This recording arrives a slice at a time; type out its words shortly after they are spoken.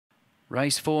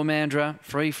Race 4 Mandurah,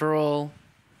 free for all.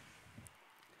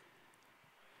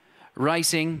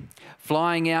 Racing,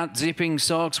 flying out, Zipping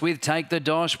Socks with Take the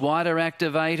Dosh, wider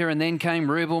Activator, and then came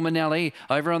Rubel Manelli.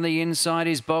 Over on the inside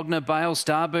is Bogner Bale,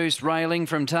 Star Boost railing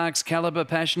from Tark's Caliber,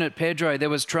 Passionate Pedro. There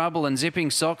was trouble and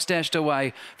Zipping Socks dashed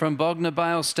away from Bogner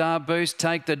Bale, Star Boost,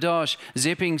 Take the Dosh.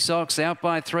 Zipping Socks out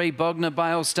by 3, Bogner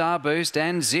Bale, Star Boost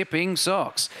and Zipping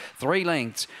Socks. 3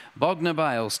 lengths. Bogner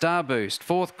Bale, Star Boost,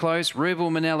 4th close,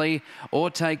 Rubel Manelli or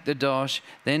Take the Dosh,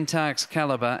 then Tark's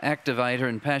Caliber, Activator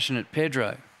and Passionate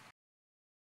Pedro.